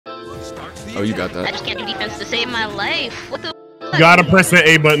Oh, you got I that. just can't do defense to save my life. What the? You gotta press the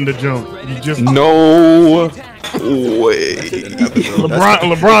A button to jump. You just No way.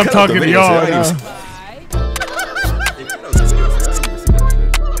 LeBron talking to y'all.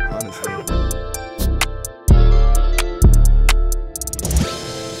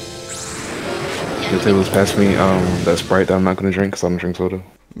 Tables, pass me that Sprite that I'm not gonna drink because I don't drink soda.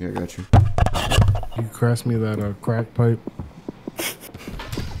 Yeah, I got you. You cross me that crack pipe.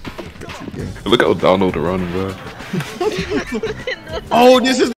 Look how Donald running, bro. Oh,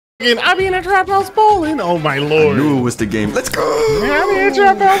 this is I be in a trap house bowling. Oh my lord. I knew it was the game. Let's go. I be in a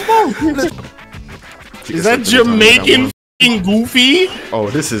trap house bowling. Is that Jamaican Goofy?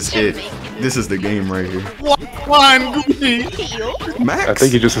 Oh, this is it. This is the game right here. One Goofy. Max. I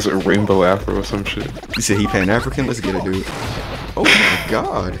think he just has a rainbow afro or some shit. You said he Pan-African? Let's get it, dude. Oh my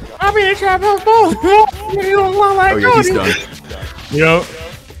god. I be in a trap house bowling. You don't want like Oh yeah, he's done. Yo.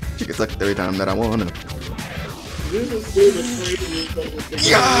 She gets sucked every time that I wanna.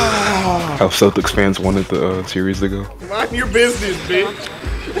 Yeah! How Celtics fans wanted the series to go. Mind your business, bitch.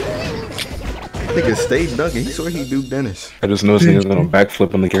 I think it's Stave Duggan. He saw he Duke Dennis. I just noticed he was gonna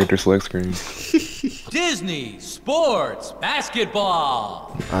backflip on the character select screen. Disney Sports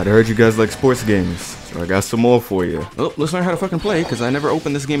Basketball. I heard you guys like sports games, so I got some more for you. Oh, let's learn how to fucking play, because I never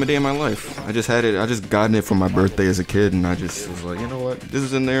opened this game a day in my life. I just gotten it for my birthday as a kid, and I just was like, you know what? This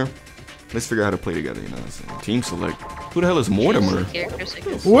is in there. Let's figure out how to play together, you know what I'm saying? Team select. Who the hell is Mortimer?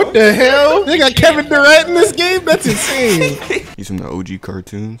 What the hell? They got Kevin Durant in this game? That's insane. He's from the OG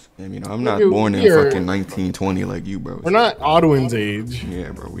cartoons. And, you know, I'm not born in fucking 1920 like you, bro. We're not Audwin's age.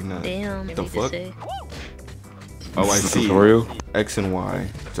 Yeah, bro, we not. Damn. What the fuck? Oh, I see. X and Y.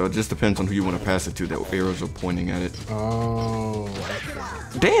 So it just depends on who you want to pass it to. That arrows are pointing at it. Oh.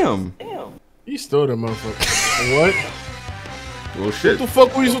 Damn. You stole that motherfucker. What? Well, shit. What the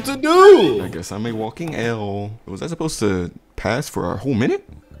fuck were you supposed to do? I guess I'm a walking L. Was I supposed to pass for a whole minute?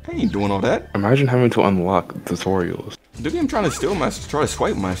 I ain't doing all that. Imagine having to unlock tutorials. Dude, I'm trying to steal try to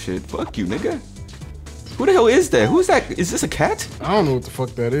swipe my shit. Fuck you, nigga. Who the hell is that? Who's that? Is this a cat? I don't know what the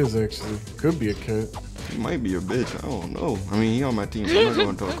fuck that is, actually. Could be a cat. He might be a bitch. I don't know. I mean, he on my team, so I'm not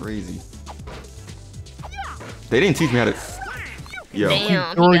going to talk crazy. They didn't teach me how to... Yo.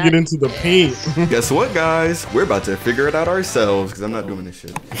 Damn, I want to get into the paint. Guess what, guys? We're about to figure it out ourselves, because I'm not doing this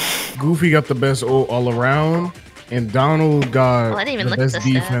shit. Goofy got the best all around, and Donald got the best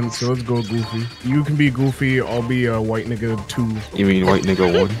defense, so let's go Goofy. You can be Goofy, I'll be a white nigga 2. You mean white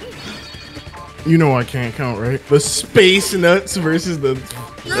nigga 1? You know I can't count, right? The Space Nuts versus the...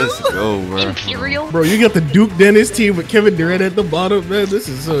 Let's go, bro. Imperial? Bro, you got the Duke Dennis team with Kevin Durant at the bottom, man. This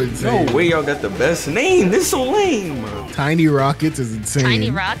is so insane. No way y'all got the best name. This is so lame. Tiny Rockets is insane.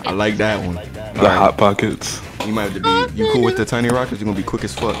 Tiny Rockets. I like that one. The Hot Pockets. You might have to be... You cool with the Tiny Rockets? You're going to be quick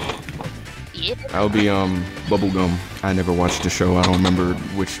as fuck. Yeah. I'll be, Bubblegum. I never watched the show. I don't remember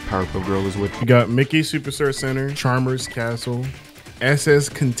which Powerpuff Girl is which. You got Mickey Superstar Center, Charmer's Castle, SS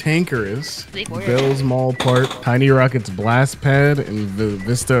Cantankerous, Bell's Mall Park, Tiny Rockets Blast Pad, and the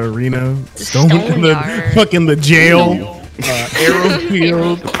Vista Arena, Stone the fucking the jail,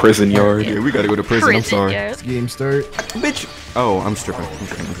 Aerofield, the prison yard. Yeah, we gotta go to prison. I'm sorry. This game start. Bitch. Oh, I'm stripping.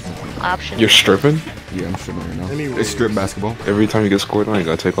 Option. You're stripping? Yeah, I'm stripping right now. Anyways. It's strip basketball. Every time you get scored on, you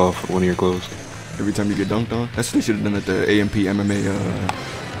gotta take off one of your clothes. Every time you get dunked on. That's what they should have done at the AMP MMA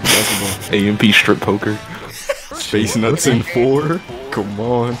basketball. AMP strip poker. Space Nuts in 4. Come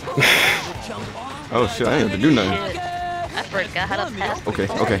on. Oh shit, I ain't have to do nothing. I forgot how to pass.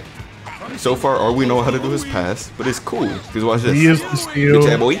 Okay. So far, all we know how to do is pass, but it's cool. Because watch this. B is the steal, Good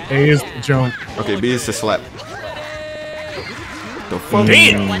job, boy. A is the jump. Okay, B is the slap. The fuck?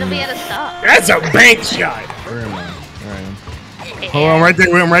 Damn! Why do we have to stop? That's a bank shot! Where am I? Hold on, right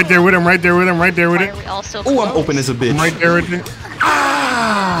there with him, right there with him, right there with him, right there with it. Oh, I'm open as a bitch. I'm right there with it.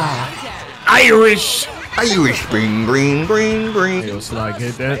 Ah! Irish! Irish, green. Yo, Slug,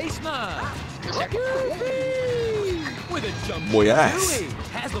 hit that. Boy, ass.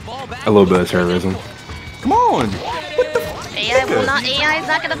 A little bit of terrorism. Come on. What the f? AI will not. AI is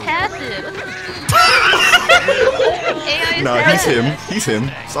not gonna pass it. AI is Nah, he's him.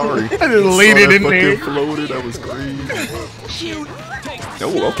 Sorry. I just laid it in there. Floated. That was crazy.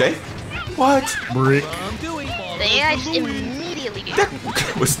 Oh, okay. What? Brick. The AI just immediately did. That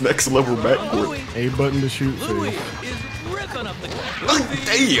was next level backboard. A button to shoot for.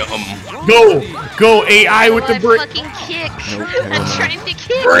 Damn. Go AI with the brick. Fucking kick. Nope, I'm trying to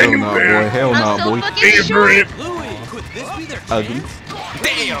kick. Hell nah, boy. Hell nah, I'm so boy. fucking short. Ugly.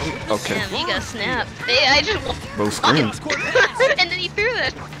 Damn. Okay. Damn, you got snapped. AI just Bro screamed. and then he threw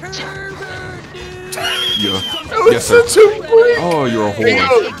that. Yeah. Yes, sir. Oh, you're a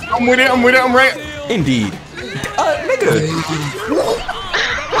whore. I'm with it. I'm right. Indeed. Nigga.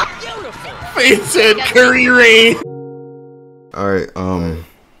 Face said Curry Ray. Alright,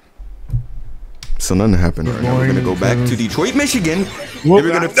 so nothing happened right now. We're gonna go back to Detroit, Michigan.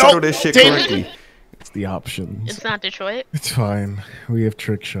 We're gonna settle this shit correctly. It's the options. It's not Detroit. It's fine. We have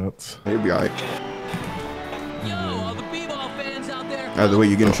trick shots. You'll be alright. Yo, the b-ball fans out there. Either way,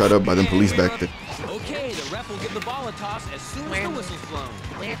 you're getting shot up by them police back there. Okay, the ref will give the ball a toss as soon as the whistle's blown.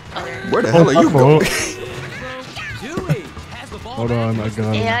 Where the hell are you going? Dewey has the ball. Hold on, I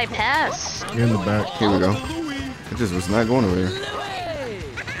got him. AI pass. You're in the back. Here we go. It just was not going over there.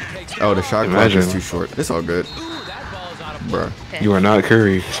 Oh, the shot clock is too short. It's all good. Bruh. Okay. You are not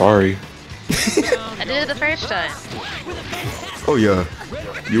Curry. Sorry. I did it the first time. Oh, yeah.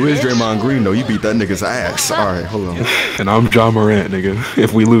 You is Draymond Green, though. You beat that nigga's ass. Alright, hold on. And I'm John Morant, nigga.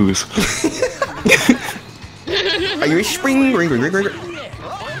 If we lose. Are you a spring? Ring.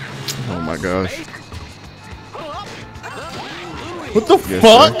 Oh, my gosh. What the Yes,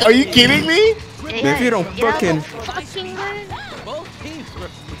 fuck? sir. Are you kidding me? AI, if you don't get out fucking- the fucking way. Both teams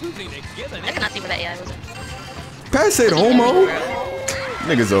refusing to give an I cannot see where that AI was. Pass it, homo.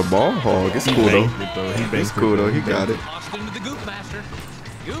 Nigga's a ball hog. It's cool, though. He It's cool, though. He got it. tossed into the Goop Master.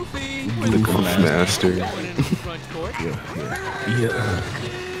 Goofy. The Goof Master. Front court. Yeah.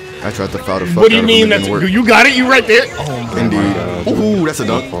 I tried to foul the fuck What do you out of mean? him. It That's didn't work. you got it. You right there. Oh my Indeed. God. Ooh, that's a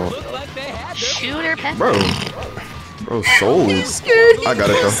dunk. Shooter pass. Bro, sold. I got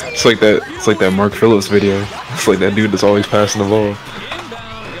it, though. It's like that Mark Phillips video. It's like that dude that's always passing the ball.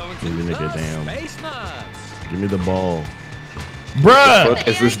 Give me the damn. Base nuts. Give me the ball. Bruh! What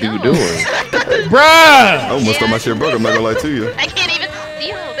is this dude doing? Bruh! I almost thought my shit broke. I'm not gonna lie to you. I can't even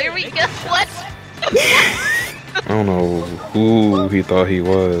steal. There we go. What? I don't know who he thought he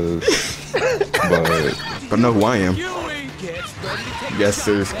was, but But I know who I am. Dewey gets ready to take Yes,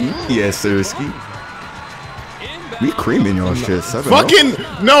 sirski. Yes, sirski. We creaming y'all shit. 7-0. Fucking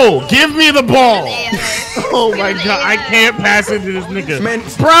no! Give me the ball! AI. Oh my god! I can't pass it to this nigga. Man,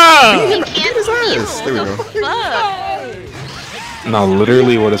 Bruh! You can't his steal. ass. There we go. Fuck. no,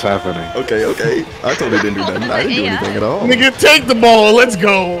 literally what is happening? Okay. I totally didn't do that. I didn't do anything at all. Nigga, take the ball. Let's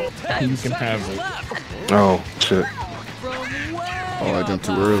go. You can have it. Oh shit! Oh, I jumped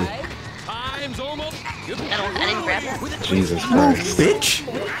too early. times almost. I didn't grab that. Jesus Christ! Bitch.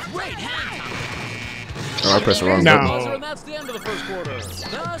 Oh, I pressed the wrong No. button. And that's the end of the first quarter.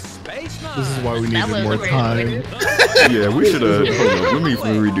 The Space Nuts. This is why we That needed was more a great time. Yeah, we should have. Let me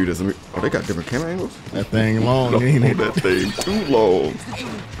redo this. Oh, they got different camera angles? That thing long, ain't Oh, it? that thing too long.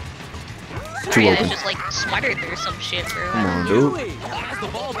 Too Yeah, open. it's just like smarter or some shit, bro. Come on, dude. Dewey has the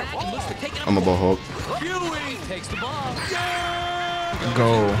ball back and looks to take it. I'm a ball hog. Dewey takes the ball.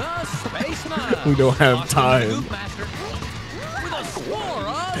 Go. The Space Nuts. We don't have time. Goop Master with a score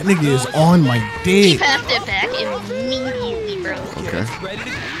of That nigga is on my He dick. passed it back immediately, bro. Okay. ready to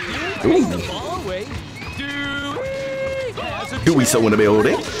Ooh. the ball away. Dewey has a Do we so in the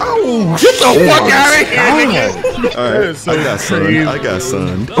building? Oh, get the fuck out of here, nigga. Alright, is so I got sun. crazy. I got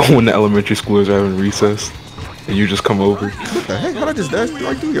sun. When the elementary schoolers are having recess, and you just come over. What the heck? How'd I just dash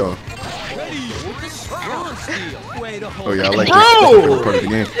right through y'all? strong steal. Way to hold Oh yeah, I like Bro! this. This is part of the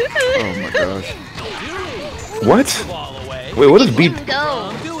game. Oh my gosh. What? the ball away. Wait, what does B? Let's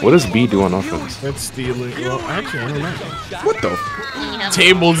go. What does B do on offense? Let's steal it. Well, actually, I don't know. What the? You have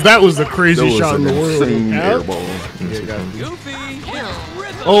Tables, that was the That craziest was shot in the an world. insane Yeah. air ball. Goofy.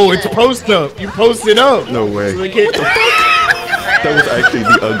 Oh, it's a post up. You posted up. No way. They can't- That was actually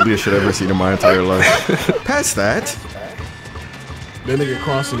the ugliest shit I've ever seen in my entire life. Past that. That nigga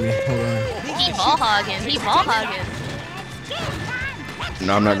crossing me. Hold on. He ball hogging. He ball hogging.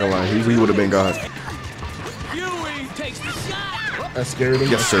 No, I'm not gonna lie. He would have been God. Dewey takes the shot. I scared him.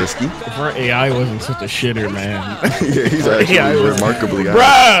 Yes, sirski. If our AI wasn't such a shitter, man. Yeah, he's actually AI was- remarkably God.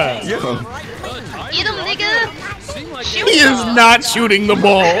 Bruh! Yeah. Get him, nigga. Shoot He is him. not shooting the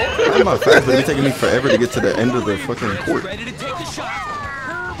ball. I'm not fast. It's taking me forever to get to the end of the fucking court. Ready to take the shot.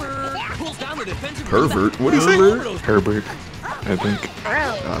 Herbert pulls down the defensive Pervert. What do you say? Herbert, I think.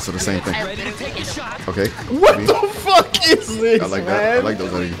 Bro. So the same thing. ready to take the shot. Okay. What the fuck is this, I like man? that. I like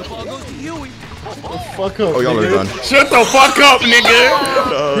those. Ball goes to Dewey. Fuck up, Oh, y'all are nigga. done. Shut the fuck up,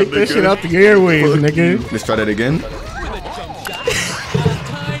 nigga. Take that shit out the airwaves, nigga. Let's try that again.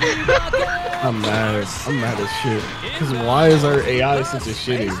 I'm mad. I'm mad as shit. Cause why is our AI such a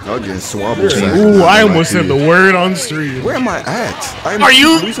shitty? I'll get swabbled. Ooh, I almost said the word on stream. Where am I at? I'm Are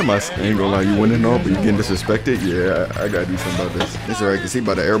you- losing my? I ain't gonna lie, you winning all, but you getting disrespected. Yeah, I gotta do something about this. It's alright, cause he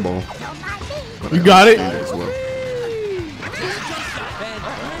about to airball. But You I got it? understand as well.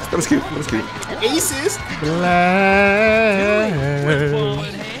 That was cute. That was cute. Aces.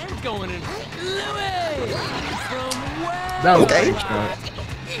 That was Okay.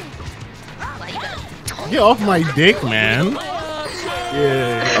 Get off my dick, man.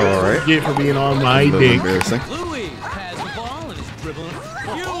 Yeah. All right. Get for being on my A little dick. embarrassing. Louis has the ball and is dribbling.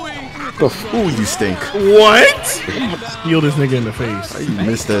 Ooh, you stink. What? I'm about to steal this nigga in the face. You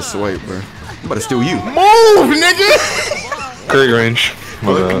missed that swipe, bro. I'm about to steal you. Move, nigga! Curry range.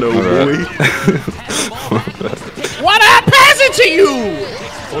 My Fuck bad, no, my bad. boy. Why did I pass it to you?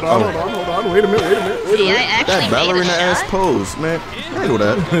 Hold on. Wait a minute. Yeah, I actually That ballerina made a ass shot. pose, man. I know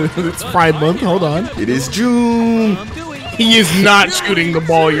that. It's Pride Month. Hold on. It is June. He is not shooting the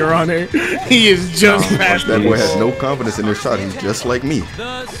ball, Your Honor. He is just passing. That boy has no confidence in his shot. He's just like me.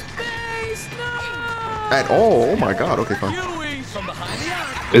 The space At all. Oh my god. Okay, fine. Louis from behind the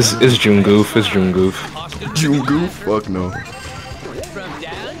arc. It's June Goof. It's June Goof. June goof? Fuck no. From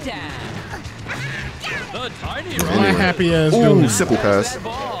downtown. The tiny My Anyway. happy ass Ooh, doing. simple pass.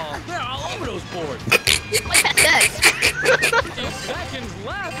 ball. They're all over those boards. That 2 seconds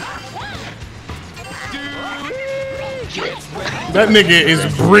left. That nigga is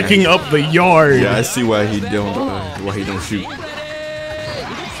bricking up the yard. Yeah, I see why he don't shoot.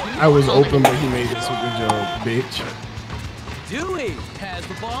 I was open, but he made this a good job, bitch. Dewey has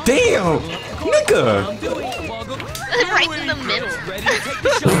the ball. Damn, nigga. Dewey, the ball goes. right in the middle. Ready to take the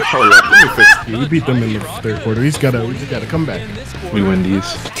shot. Hold up, let me fix Yeah, we beat them in the third quarter. We just gotta come back. We win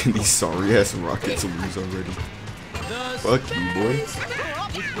these. these sorry ass Rockets lose already. Fuck you, boy.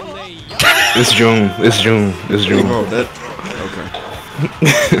 It's June. It's June. It's June. Oh, that. Okay.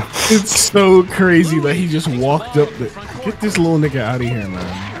 It's so crazy that he just walked up the. Get this little nigga out of here,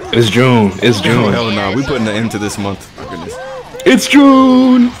 man. It's June. It's Oh June. hell nah, we putting the end to this month. For goodness. It's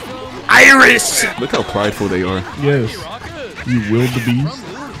June. Iris. Look how prideful they are. Yes. You wildebeest.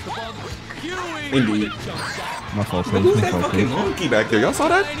 Indeed. My fault, Who's coach. My that fault, fucking coach. monkey back there? Y'all saw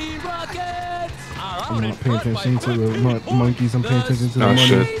that? I'm not paying attention to the monkeys. I'm paying attention to the Oh money.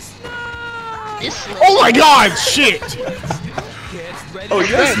 shit. This Oh my God! Shit! Oh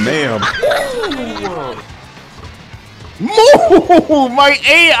yes, ma'am. Move! My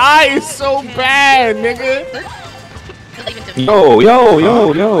AI is so bad, nigga. Yo.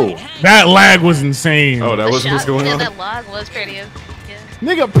 That lag was insane. Oh, that was what's going Yeah, on. that log was pretty. Yeah.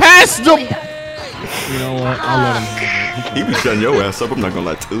 Nigga, pass the. You know what? I'll let him have it. He be shutting your ass up. I'm not gonna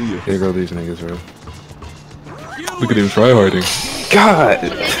lie to you. Here go these niggas, bro. Look at him try harding. God.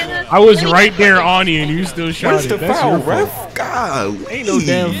 I was right there on you, and you still shot Where's it. the That's foul, your fault. ref? God, Ain't no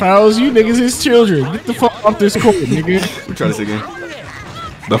damn fouls. You niggas is children. Get the fuck off this court, nigga. We try this again.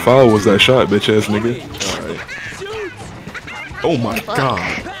 The foul was that shot, bitch ass nigga. All right. Oh my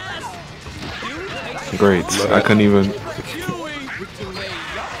god. Great. I couldn't even.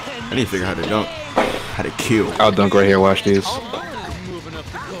 I need to figure out how to dunk. How to kill. I'll dunk right here. Watch this.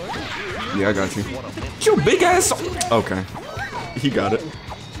 Yeah, I got you. You big ass. Okay. He got it.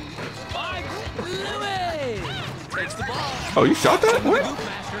 Oh, you shot that? What?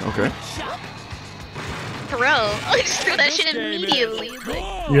 Okay. Bro, I just threw that shit immediately. Like,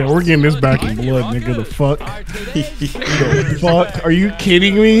 Yeah, we're getting this back in blood, nigga. The fuck? The fuck? Are you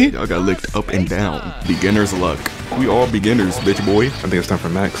kidding me? Y'all got licked up and down. Beginner's luck. We all beginners, bitch boy. I think it's time for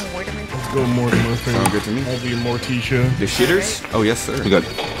Max. Let's go Mortimer. Sound good to me. I'll be Morticia. The shitters? Oh yes, sir. We got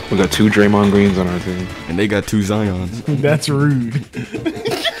 2 Draymond Greens on our team. And they got 2 Zions. That's rude.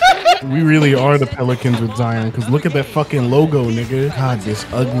 We really are the Pelicans with Zion, because look at that fucking logo, nigga. God, this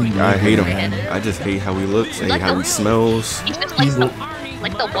ugly I logo, hate him. man. I just hate how he looks. I hate how he smells. he's just like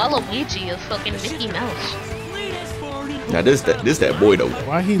the Waluigi of fucking Mickey Mouse. Now this that boy though.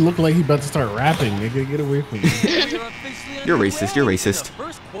 Why he look like he about to start rapping, nigga? Get away from me. You're racist. You're racist.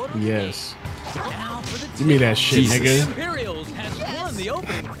 Yes. Give me that shit, Jesus. nigga. Imperials has won the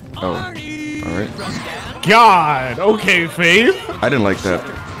opening. Oh, all right. God. Okay, Faith. I didn't like that.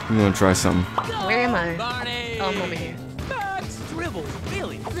 I'm gonna try something. Where am I? Oh, I'm over here. Max dribble.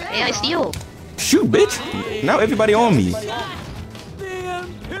 Really? Hey, I steal. Shoot, bitch! Now everybody on me.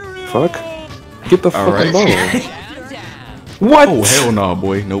 Fuck. Get the All fucking right. ball. What? Oh hell no,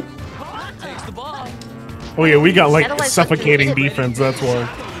 boy. Nope. Oh yeah, we got like How do I suffocating fucking- defense. That's why.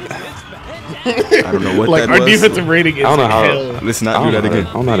 I don't know what Like that our was. defensive rating is I don't know how- hell. Let's I not don't do know that how to- I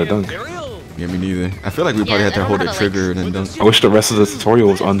again. don't know how to dunk. Yeah, me neither. I feel like we probably Yeah, had to I hold don't a know, trigger like, and then dunk. I wish the rest of the tutorial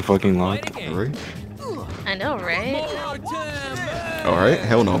was unfucking locked. Alright. I know, right? Alright.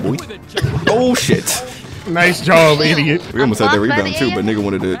 Hell no, boy. Oh shit. Nice job, idiot. We almost had that Blocked by rebound the too, AM. but nigga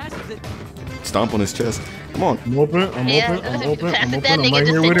wanted to stomp on his chest. Come on. I'm open. I'm Yeah, open. I'm open. pass I'm it open. that I'm nigga right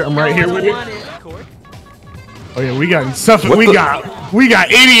just here with it. didn't I'm right know here I with it. wanted. Oh yeah, we got something. We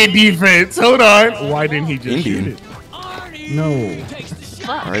got idiot defense. Hold on. Why didn't he just shoot it? No.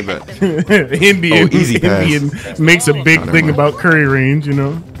 Fuck. All right, bet. Indian, easy pass. Indian makes a big thing about curry range, you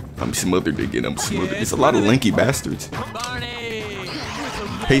know. I'm smothered again. I'm smothered. It's a lot of lanky bastards.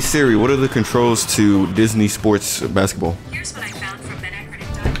 Hey Siri, what are the controls to Disney Sports basketball? Here's what I found from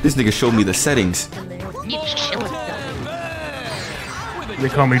This nigga showed me the settings. You chilling. They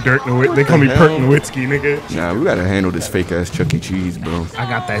call me Dirk Nowitzki. They call me Perk Nowitzki, nigga. Nah, we gotta handle this fake ass Chuck E. Cheese, bro. I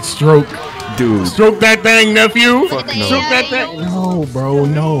got that stroke. Dude. Stroke that thing, nephew. Fuck no. Stroke that thing. No, bro,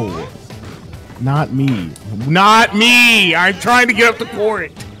 no. Not me. Not me. I'm trying to get up the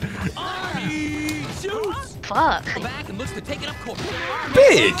court. Fuck.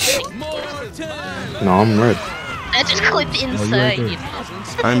 Bitch. No, I'm red. I just clipped inside. right You know?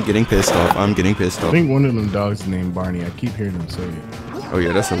 I'm getting pissed off. I'm getting pissed I off. think one of them dogs is named Barney. I keep hearing them say it. Oh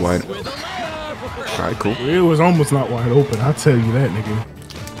yeah, that's a wide. Alright, cool. It was almost not wide open. I'll tell you that, nigga.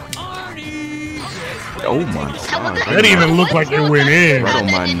 Oh my god. That didn't even look like it went in. Right on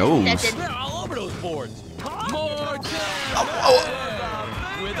my nose. All over those boards.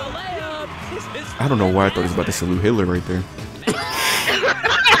 I don't know why I thought he was about to salute Hitler right there.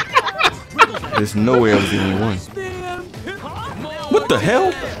 There's no way I was the only one. What the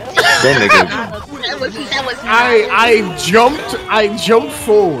hell? That nigga. That was I jumped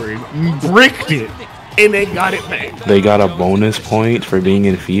forward, bricked it, and then got it back. They got a bonus point for being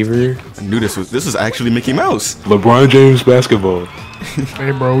in fever. I knew this was actually Mickey Mouse. LeBron James basketball.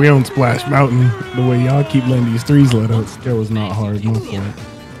 Hey, bro, we on Splash Mountain. The way y'all keep letting these threes let up, that was not hard. No fault.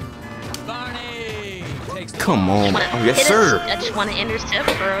 Come on. Oh, yes, sir. I just want to intercept,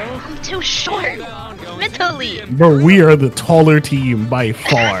 bro. I'm too short. Mentally. Bro, we are the taller team by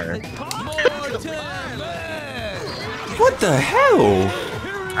far. What the hell?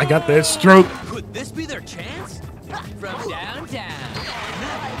 I got that stroke. Could this be their chance? From downtown.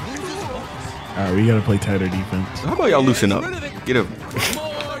 All right, we gotta play tighter defense. How about y'all loosen up? Get up.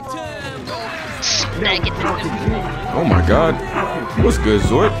 Oh my god. What's good,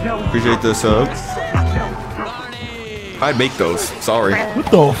 Zort? Appreciate the sub. I'd make those. Sorry.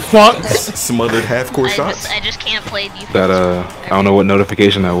 What the fuck? Smothered half-court shots. I just can't play defense. That I don't know what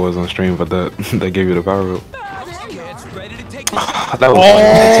notification that was on stream, but that gave you the power up. That was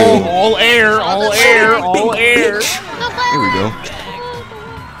all air, all air, all air. Here we go.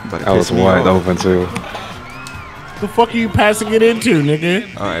 That was wide open too. The fuck are you passing it into,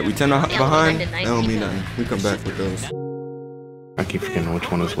 nigga? Alright, we 10 behind. That don't mean nothing. We come back with those. I keep forgetting which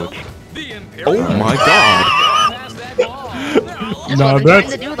one is which. Oh my god. Nah,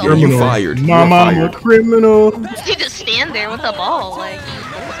 that's criminal. You fired. Mama, I'm a criminal. You just stand there with the ball, like.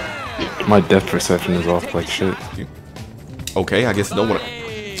 My depth perception is off like shit. Okay, I guess don't wanna.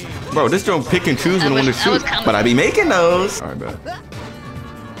 Bro, this don't pick and choose when I want to shoot, but I be making those. Alright, bro.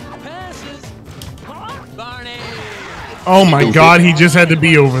 Oh my god, he just had to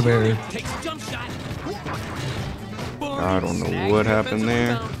be over there. I don't know what happened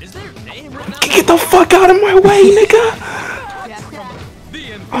there. Get the fuck out of my way, nigga!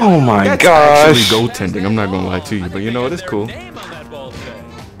 Oh my That's gosh. actually goaltending. I'm not gonna lie to you, but you know what? It's cool.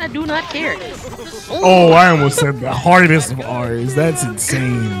 I do not care. Oh, I almost said the hardest of R's. That's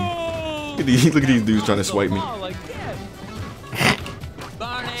insane. Look at these dudes trying to swipe me.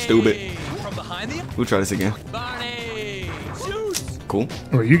 Stupid. We'll try this again. Cool.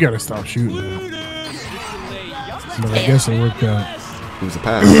 Oh, you gotta stop shooting. But I guess it worked out. It was a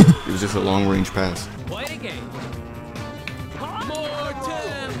pass. It was just a long range pass.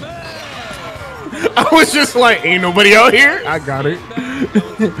 I was just like, ain't nobody out here. I got it.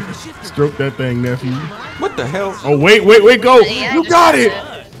 Stroke that thing, nephew. What the hell? Oh, wait, go. Yeah, You got it.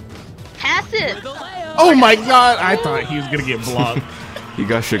 Pass it. Oh my god. I thought he was gonna get blocked. He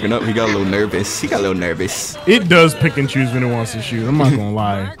got shaken up. He got a little nervous. It does pick and choose when it wants to shoot. I'm not gonna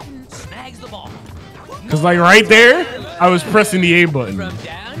lie. Cause like right there, I was pressing the A button.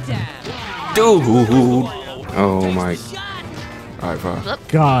 Dude. Oh my. Alright, fine.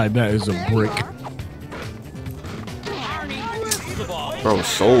 God, that is a brick. Bro,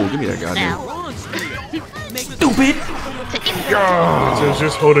 soul. Give me that goddamn. Stupid. So it's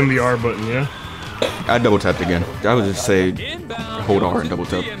just holding the R button, yeah? I double tapped again. I would just say hold R and double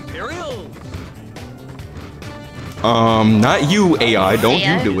tap. Not you, AI. Don't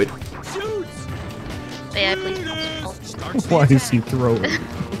AI? you do it. AI, please. Why is he throwing?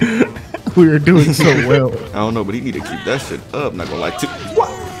 We were doing so well. I don't know, but he need to keep that shit up. Not gonna lie to.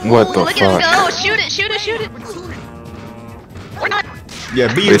 What the Look at us fuck? go. Shoot it. We're not.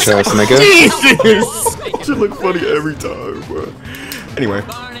 Yeah, be Bitch ass nigga. Jesus! It look funny every time, bro. Anyway.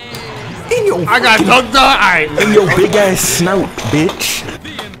 I got dunked on. Alright. In your big ass snout, bitch.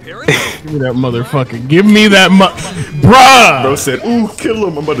 Give me that motherfucker. Give me that bruh. Bro said, ooh, kill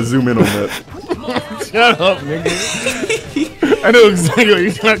him. I'm about to zoom in on that. Shut up, nigga. I know exactly what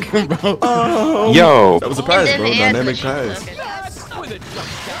you're talking about. Yo. That was a pass, bro. Dynamic pass. Okay.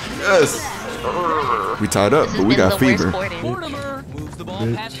 Yes. We tied up, but we got fever. Mortimer moves the ball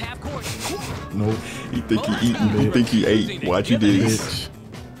past half court. Nope. He think he eating. He think he ate. Watch you this.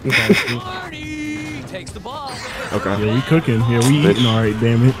 Bitch. Marty takes the ball. Okay. Yeah, we cooking. Yeah, we eating. All right,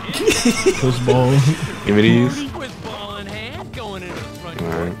 damn it. Push ball. Give me these. With ball in hand, going into the front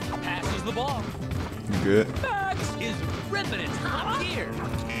All court. right. Passes the ball. You good? Max is ripping it top gear.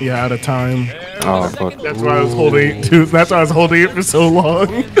 Yeah, out of time. Oh fuck. That's why I was holding it. That's why I was holding it for so long.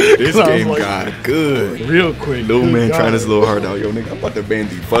 This 'Cause I was game like, got good. real quick. Little Good man God. trying his little heart out. Yo, nigga, I'm about to ban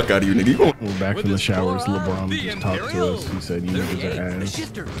the fuck out of you, nigga. You gonna We're back from the showers. LeBron just talked to us. He said, "You niggas are ass."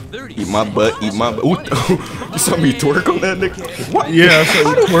 Shifter, 30. eat my butt, eat my butt. Ooh, you saw me twerk on that nigga? What? Yeah, so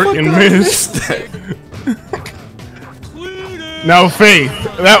you twerk and missed. Now, Faith,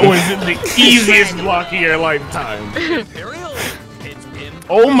 that was the easiest block of your lifetime. Imperial. It's him.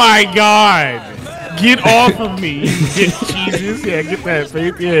 Oh my God! Get off of me, Jesus! Yeah, get that,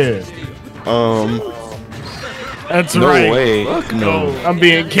 Faith. Yeah, that's No right. way. Fuck No, no. I'm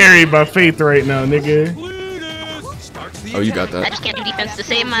being carried by Faith right now, nigga. Oh, you got I that. just can't do defense to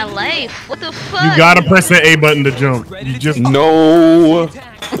save my life. What the fuck? You gotta press the A button to jump. You just No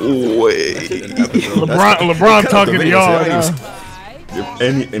way. LeBron talking to y'all. If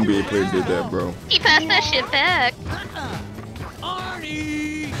any NBA player did that, bro. He passed that shit back.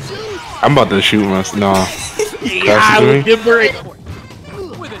 I'm about to shoot my nah. I Pass it would to me. give her a-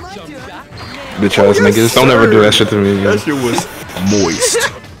 Bitch ass niggas. Don't ever do that shit to me again. That shit was moist.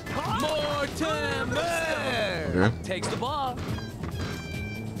 Mortimer Okay. takes the ball.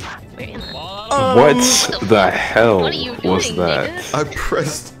 Where am I? What the hell What are you was doing, that? nigga? I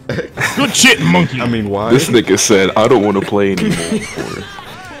pressed X. Good shit, monkey. I mean, why? This nigga said, I don't want to play anymore.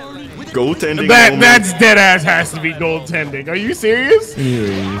 Goaltending. That's dead ass has to be goaltending. Are you serious?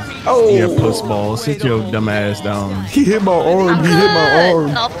 Oh. Yeah, puss ball. Sit your dumb ass down. He hit my arm. He hit my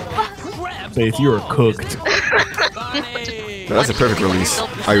arm. Oh, fuck. Faith, you are cooked. No, that's a perfect release.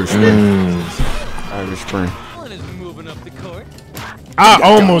 Irish Spring. Irish Spring. Allen is moving up the court. I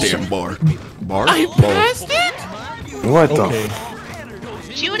almost. Damn bar. Bar? I Ball. passed it? What the? Okay,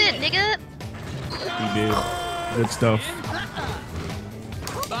 Shoot it, nigga. he did. Good stuff.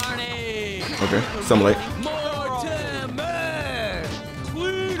 Barney. Okay. Some late. Mortimer.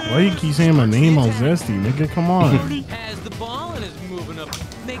 Why you keep saying my name all zesty, nigga? Come on. Has the ball and is moving up.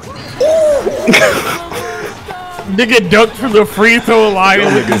 Makes the Nigga ducked from the free throw line Y'all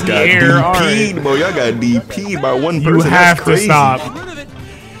in niggas the got air. All DP'd, right. bro. Y'all got DP'd by one person. You have That's to crazy. stop. rid of it.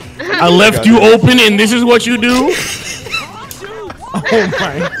 I left you open, and this is what you do. Oh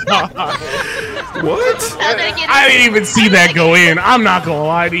my God! What? How did I get I didn't even see that go in. I'm not gonna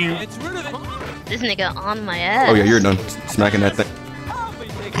lie to you. It's rid of it. this nigga on my ass? Oh, yeah, you're done. Smacking that thing.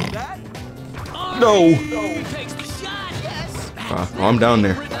 Takes that. No. Takes the shot. Yes. Oh, I'm down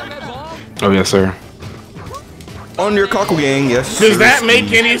there. Oh, yes, sir. On your cockle gang, yes. Does that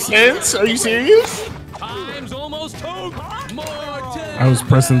make any sense? Are you serious? Time's almost over. Mortimer. I was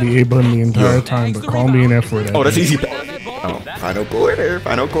pressing the A button the entire time, but call me an F word. Oh, that's easy. That ball. Oh, final quarter.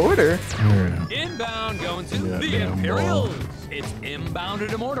 Final quarter. Yeah. Inbound going to Yeah, the damn Imperials. It's inbounded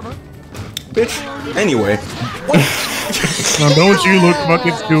to Mortimer. Bitch. Anyway. Now don't you look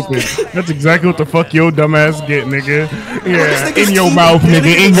fucking stupid. That's exactly what the fuck your dumbass get, nigga. Yeah, nigga's in your TP, mouth,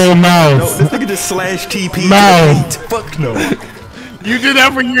 nigga. In your No, mouth. this nigga just slash TP. Mouth. Fuck no. You did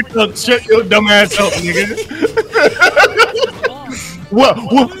that for your tongue. Shut your dumbass up, nigga.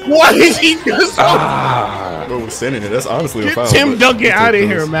 What is he just Bro was sending it. That's honestly a Get foul. Tim but Duncan we'll out of take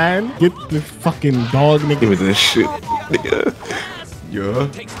here, those. man. Get the fucking dog, Give nigga. me this shit. Nigga. Yeah.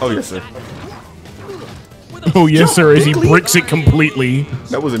 Oh, yes, sir. Oh, yes, sir, as he bricks it completely.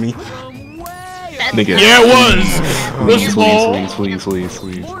 That wasn't me. Nigga. Yeah, it was. Please, This ball. please.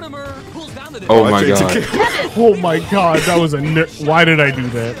 Mortimer pulls down the Oh my I changed god. the camera. Oh my god, that was a. Why did I do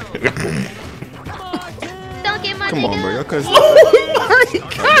that? Don't get my Come on, nigga. bro. Y'all couldn't stop Oh my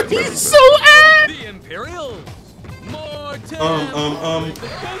god, he's so ass. The Imperials. Mortimer.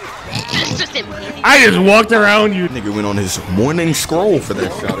 It's just immediate. I just walked around you. Nigga went on his morning scroll for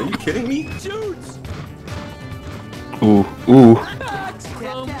that shot. Are you kidding me? Shoots. Ooh.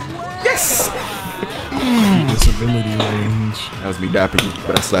 Yes! Disability range. That was me dapping you,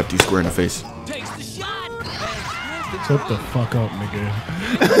 but I slapped you square in the face. Takes the shot. Shut the fuck up, nigga.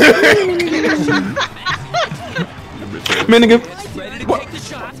 Man, nigga. Ready to take the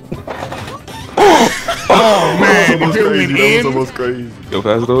shot. almost crazy. That was almost crazy. Yo,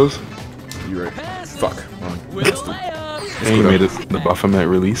 pass those. You right. Fuck. And you made it the Baphomet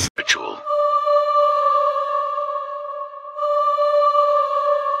release.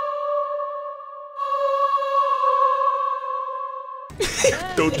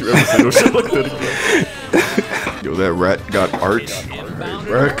 Don't you ever say no shit like that again. Yo, that rat got arts.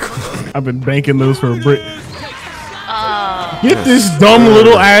 I've been banking those for a brick. Get this dumb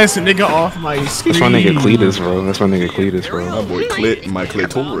little ass nigga off my screen. That's my nigga Cletus, bro. That's my nigga Cletus, bro. My boy my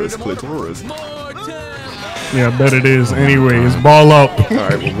clitoris. Yeah, I bet it is. Anyways, ball up.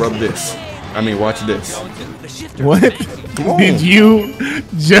 Alright, well, rub this. I mean, watch this. What did you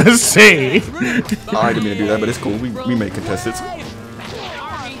just say? I didn't mean to do that, but it's cool. We make contestants.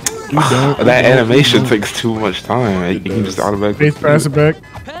 That animation takes too much time. You can just automatically. Face pass it back.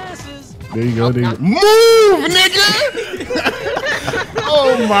 There you go. There you go. Move, nigga!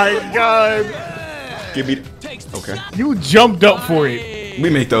 Oh my god. Give me. Okay. You jumped up for it. We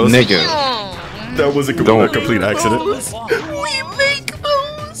make those. Nigga. That was a complete accident. We make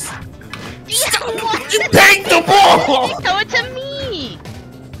those. You take the ball. Throw it to me.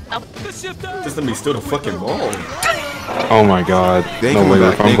 Just let me steal the fucking ball. Oh my god. No way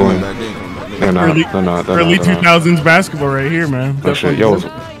we're fumbling. They're not. Early 2000s basketball right here, man. Oh shit, yo.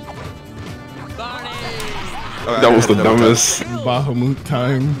 That was the dumbest. Bahamut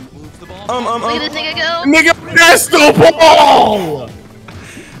time. Look at this nigga go. Nigga, that's the ball!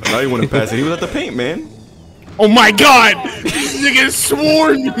 Now you want to pass it. He was at the paint, man. Oh my god! This nigga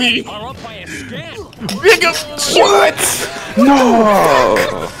swarmed me! Nigga, what?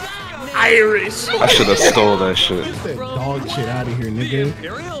 No! Irish! I should have stole that shit. Get that dog shit out of here, nigga.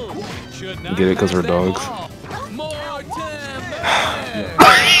 Get it? Because we're dogs.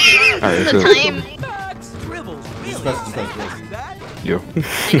 Alright, The time. Yo.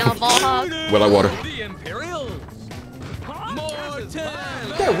 You got a ball hog. Well, I water.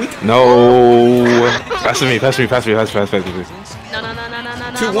 No. Pass me. No.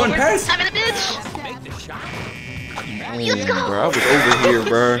 2-1 pass. Time in a bitch. Let's go. Bro, I was over here,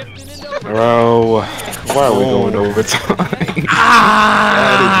 bro. Bro, why are we going overtime? Why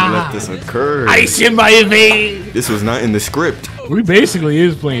did you let this occur? Ice in my vein! This was not in the script. We basically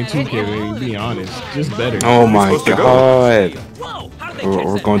is playing 2K, man, to be honest. Just better. Oh my supposed to god.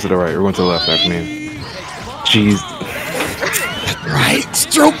 We're going to the right. We're going to the left after me. Jeez. Right,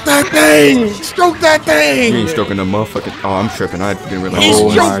 stroke that thing! Stroke that You thing! ain't stroking the motherfucking. Oh, I'm tripping. I didn't realize. He's Oh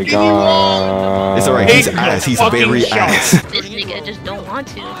my joking you god. It's alright. He's Take your ass. He's fucking very shot. ass. This nigga just don't want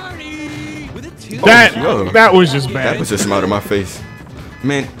to. That was just bad. That was just out of my face.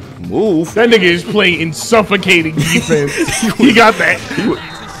 Man, move. That nigga is playing in suffocating defense. He got that.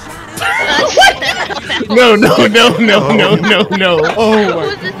 No. Oh my.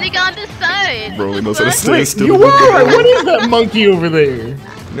 Who's this nigga on this side? Bro, he knows how to What? stay Wait, still. you were right. What is that monkey over there?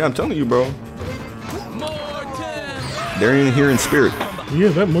 Yeah, I'm telling you, bro. They're in here in spirit. Yeah,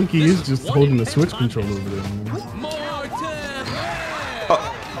 that monkey is just holding the switch control over there. Man.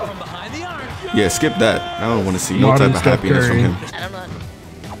 Yeah, skip that. I don't want to see no Modern type of Steph happiness from Curry. him. I don't know.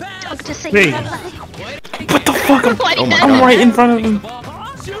 Don't just say Hey. What the fuck? Oh my I'm god. right in front of him.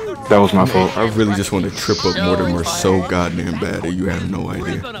 That was my fault. I really just want to trip up Mortimer so goddamn bad that you have no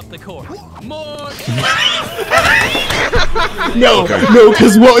idea. No,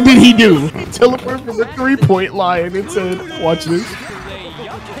 because what did he do? Teleport from the 3-point line and said, "Watch this."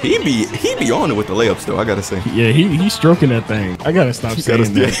 He be on it with the layups though. I gotta say. Yeah, he's stroking that thing. I gotta stop You gotta,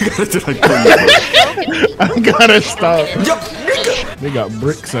 saying yeah, that. you gotta do like I gotta stop. Yup, nigga. They got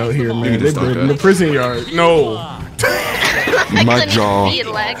bricks out here, man. need to They stop built in that. the prison yard. No. My couldn't jaw see it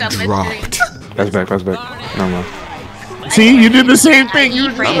lagged on my dropped. Pass back. No, no. See, you did the same thing. You IE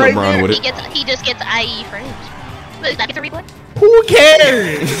was frames. right LeBron there. with it. He just gets IE frames. Does that get to replay? Who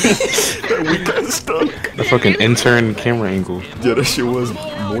cares? We kinda stuck. The fucking intern camera angle. Yeah, that shit was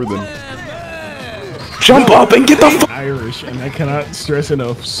more than. Jump up and get the fuck. Irish, and I cannot stress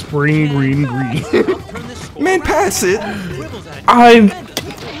enough. Spring green. Man, pass it. I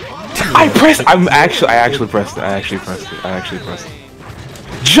actually pressed it.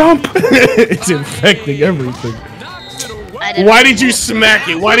 Jump! It's infecting everything. Why did you smack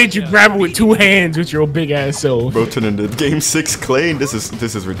it? Why did you grab it with 2 hands with your big ass self? Bro, turning into Game 6 Clay. This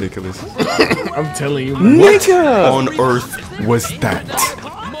is ridiculous. I'm telling you, man. What on earth was that?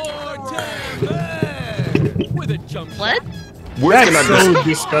 What? Where can I That's go? so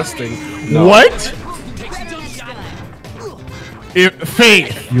disgusting. No. What?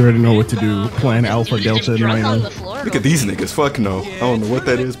 Faith. You already know what to do. Plan Alpha, He was Delta, just drunk on and the floor. Look at these niggas. Fuck no. I don't know what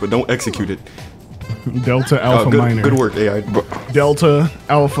that is, but don't execute it. Delta, Oh, Alpha, Minor. good work, AI. Delta,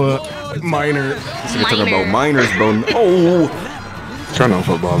 Alpha, Minor. This nigga talking about minors, bro. Oh. Turn on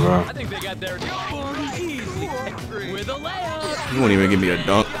football, bro. I think they got their easily with a layup. You won't even give me a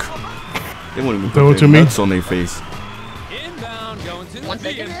dunk. They won't even Throw put it to their me. nuts on their face. Inbound going to One the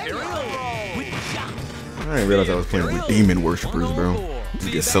second. Imperial. I didn't realize I was playing with demon worshippers, bro.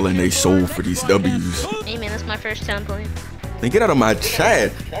 Just selling their soul for these W's. Hey man, that's my first time playing. Then get out of my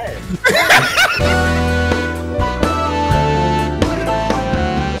chat.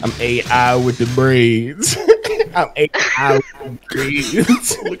 I'm AI with the braids. I'm AI with the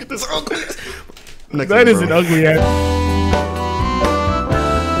braids. Look at this ugly. That is an ugly ass.